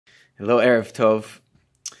Hello, Erev Tov.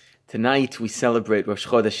 Tonight we celebrate Rosh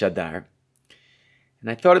Chodesh Adar, and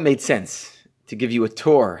I thought it made sense to give you a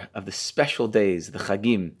tour of the special days, the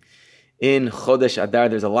Chagim, in Chodesh Adar.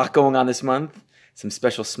 There's a lot going on this month, some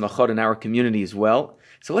special smachot in our community as well.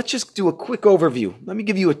 So let's just do a quick overview. Let me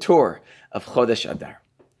give you a tour of Chodesh Adar.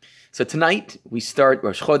 So tonight we start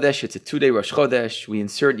Rosh Chodesh. It's a 2-day Rosh Chodesh. We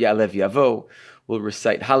insert Ya'alev Yavo. We'll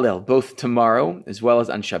recite Hallel both tomorrow as well as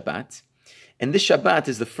on Shabbat. And this Shabbat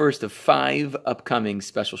is the first of 5 upcoming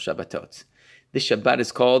special Shabbatot. This Shabbat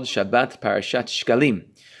is called Shabbat Parashat Shkalim.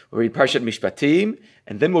 We'll read Parshat Mishpatim,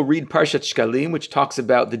 and then we'll read Parshat Shkalim, which talks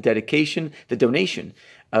about the dedication, the donation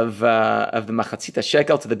of the Machatzit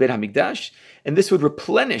Shekel to the Beit HaMikdash. And this would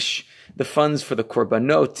replenish the funds for the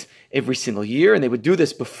Korbanot every single year. And they would do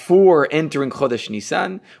this before entering Chodesh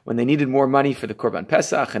Nisan, when they needed more money for the Korban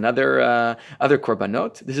Pesach and other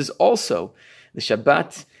Korbanot. This is also the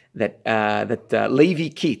Shabbat that Levi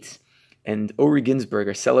Keat and Ori Ginsburg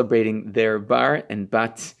are celebrating their bar and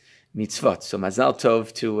bat mitzvot. So mazal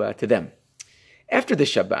tov to them. After the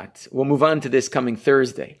Shabbat, we'll move on to this coming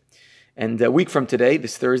Thursday. And a week from today,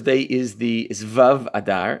 this Thursday, is Vav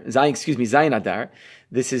Adar, Zayin Adar.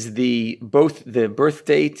 This is both the birth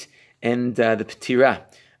date and the P'tirah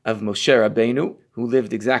of Moshe Rabbeinu, who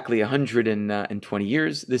lived exactly 120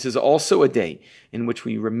 years. This is also a day in which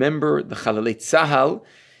we remember the Chalalei Tzahal,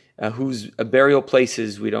 whose burial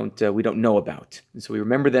places we don't know about. And so we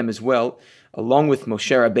remember them as well, along with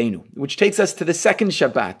Moshe Rabbeinu, which takes us to the second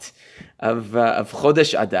Shabbat of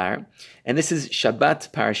Chodesh Adar, and this is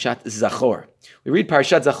Shabbat Parashat Zachor. We read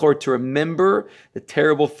Parshat Zachor to remember the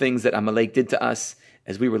terrible things that Amalek did to us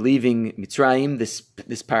as we were leaving Mitzrayim.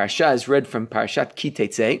 This parasha is read from Parashat Ki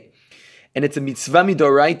Tetzei. And it's a mitzvah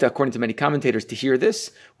midoraita, according to many commentators, to hear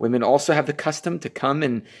this. Women also have the custom to come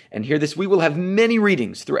and hear this. We will have many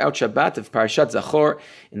readings throughout Shabbat of Parshat Zachor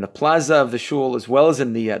in the plaza of the shul, as well as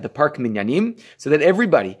in the park minyanim, so that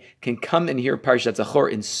everybody can come and hear Parshat Zachor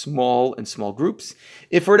in small groups.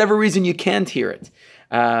 If for whatever reason you can't hear it,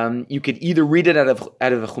 you could either read it out of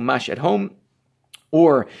a chumash at home,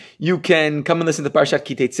 or you can come and listen to Parshat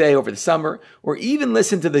Ki Tetzei over the summer, or even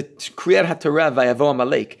listen to the Kriyat HaTorah Vayavo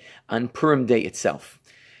Amalek on Purim day itself.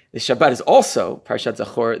 The Shabbat is also, Parshat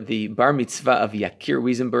Zachor, the bar mitzvah of Yakir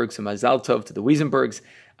Wiesenberg, so mazal tov to the Wiesenbergs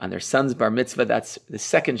on their son's bar mitzvah. That's the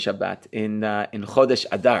second Shabbat in Chodesh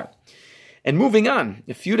Adar. And moving on,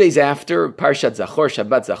 a few days after Parshat Zachor,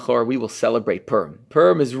 Shabbat Zachor, we will celebrate Purim.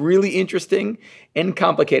 Purim is really interesting and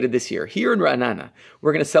complicated this year. Here in Ra'anana,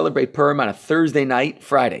 we're going to celebrate Purim on a Thursday night,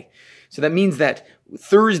 Friday. So that means that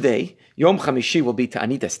Thursday, Yom Chamishi, will be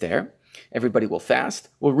Ta'anit Esther. Everybody will fast.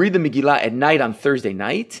 We'll read the Megillah at night on Thursday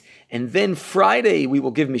night. And then Friday, we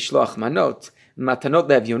will give Mishloach Manot, Matanot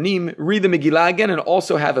Le'Avyonim, read the Megillah again, and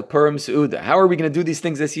also have a Purim Seudah. How are we going to do these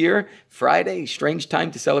things this year? Friday, strange time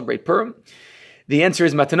to celebrate Purim. The answer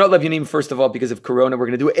is Matanot Le'Avyonim, first of all, because of Corona. We're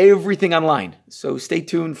going to do everything online. So stay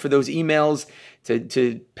tuned for those emails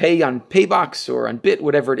to pay on Paybox or on Bit,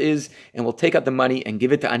 whatever it is, and we'll take out the money and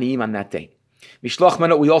give it to Aniyim on that day. Mishloach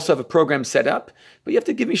Manot, we also have a program set up, but you have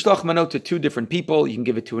to give Mishloach Manot to 2 different people. You can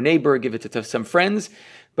give it to a neighbor, give it to some friends,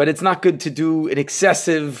 but it's not good to do an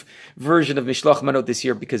excessive version of Mishloach Manot this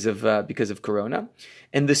year because of Corona.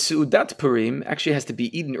 And the Seudat Purim actually has to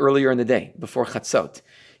be eaten earlier in the day, before Chatzot.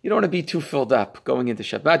 You don't want to be too filled up going into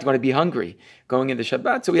Shabbat. You want to be hungry going into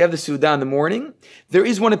Shabbat. So we have the Seudah in the morning. There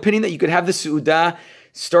is one opinion that you could have the Seudah,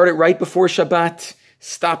 start it right before Shabbat,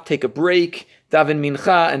 stop, take a break, daven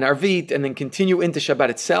mincha and arvit, and then continue into Shabbat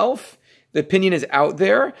itself. The opinion is out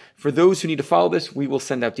there. For those who need to follow this, we will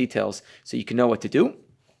send out details so you can know what to do.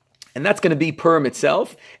 And that's going to be Purim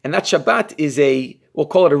itself. And that Shabbat is we'll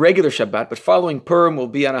call it a regular Shabbat, but following Purim will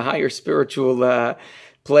be on a higher spiritual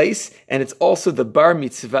place. And it's also the bar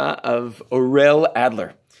mitzvah of Orel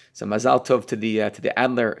Adler. So mazal tov to the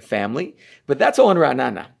Adler family. But that's all in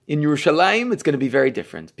Ra'anana. In Yerushalayim, it's going to be very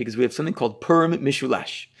different because we have something called Purim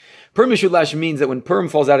Mishulash. Purim Mishulash means that when Purim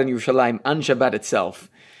falls out in Yerushalayim on Shabbat itself,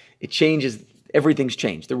 it changes, everything's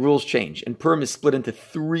changed, the rules change. And Purim is split into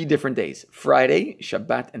 3 different days: Friday,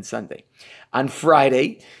 Shabbat, and Sunday. On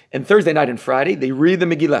Friday, and Thursday night and Friday, they read the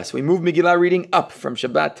Megillah. So we move Megillah reading up from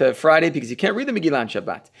Shabbat to Friday because you can't read the Megillah on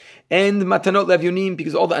Shabbat. And Matanot Le'Avyonim,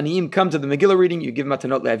 because all the Aniyim come to the Megillah reading, you give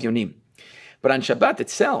Matanot Le'Avyonim. But on Shabbat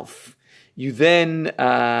itself, you then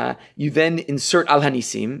insert Al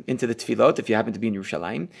Hanisim into the Tefillot, if you happen to be in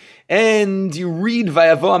Yerushalayim, and you read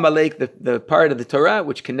Vayavo Amalek, the part of the Torah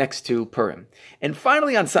which connects to Purim. And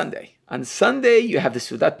finally on Sunday, you have the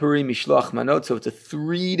Seudat Purim, Mishloach Manot, so it's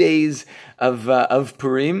 3 days of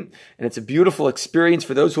Purim, and it's a beautiful experience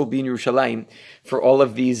for those who will be in Yerushalayim for all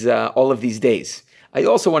of these days. I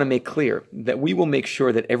also want to make clear that we will make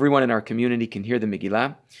sure that everyone in our community can hear the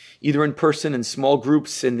Megillah, either in person in small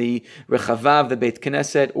groups in the Rechava of the Beit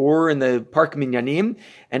Knesset or in the Park Minyanim.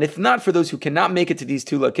 And if not, for those who cannot make it to these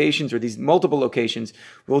two locations or these multiple locations,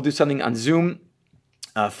 we'll do something on Zoom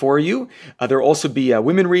for you. There will also be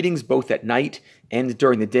women readings both at night and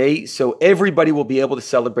during the day. So everybody will be able to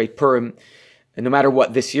celebrate Purim. And no matter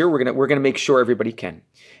what this year, we're gonna make sure everybody can.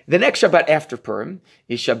 The next Shabbat after Purim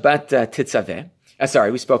is Shabbat Tetzaveh.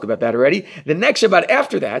 We spoke about that already. The next Shabbat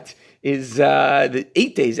after that is the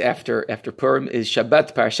 8 days after Purim is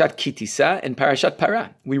Shabbat Parashat Kitisa and Parashat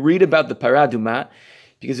Para. We read about the Para Duma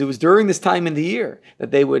because it was during this time in the year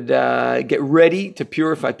that they would get ready to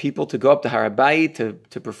purify people to go up to Har HaBayit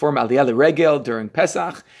to perform Aliyah L'Regel during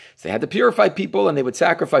Pesach. So they had to purify people and they would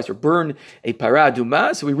sacrifice or burn a Para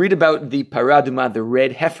Duma. So we read about the Para Duma, the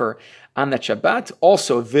red heifer, on that Shabbat.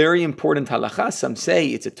 Also a very important halacha. Some say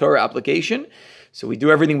it's a Torah application. So we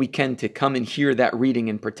do everything we can to come and hear that reading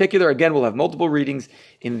in particular. Again, we'll have multiple readings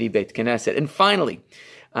in the Beit Knesset. And finally,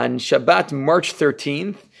 on Shabbat, March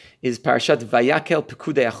 13th, is Parashat Vayakel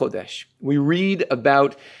Pekudei HaChodesh. We read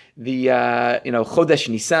about the Chodesh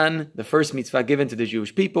Nisan, the first mitzvah given to the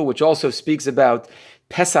Jewish people, which also speaks about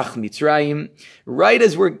Pesach Mitzrayim. Right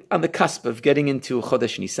as we're on the cusp of getting into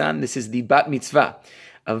Chodesh Nisan, this is the bat mitzvah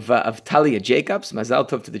of Talia Jacobs, Mazal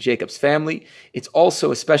Tov to the Jacobs family. It's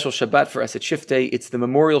also a special Shabbat for us at Shiftei. It's the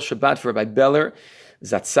memorial Shabbat for Rabbi Beller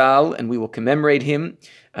Zatzal, and we will commemorate him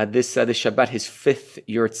this Shabbat, his 5th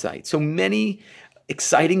Yurtzeit. So many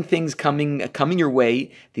exciting things coming your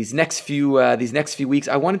way these next few weeks.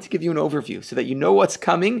 I wanted to give you an overview so that you know what's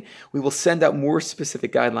coming. We will send out more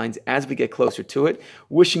specific guidelines as we get closer to it.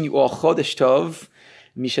 Wishing you all Chodesh Tov.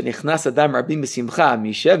 Misha nichnas adam rabim b'simcha.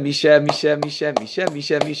 Misha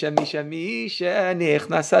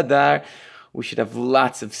nichnas adar. We should have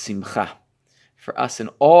lots of simcha for us and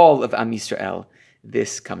all of Am Yisrael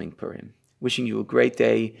this coming Purim. Wishing you a great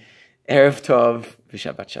day. Erev Tov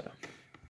v'Shabbat Shalom.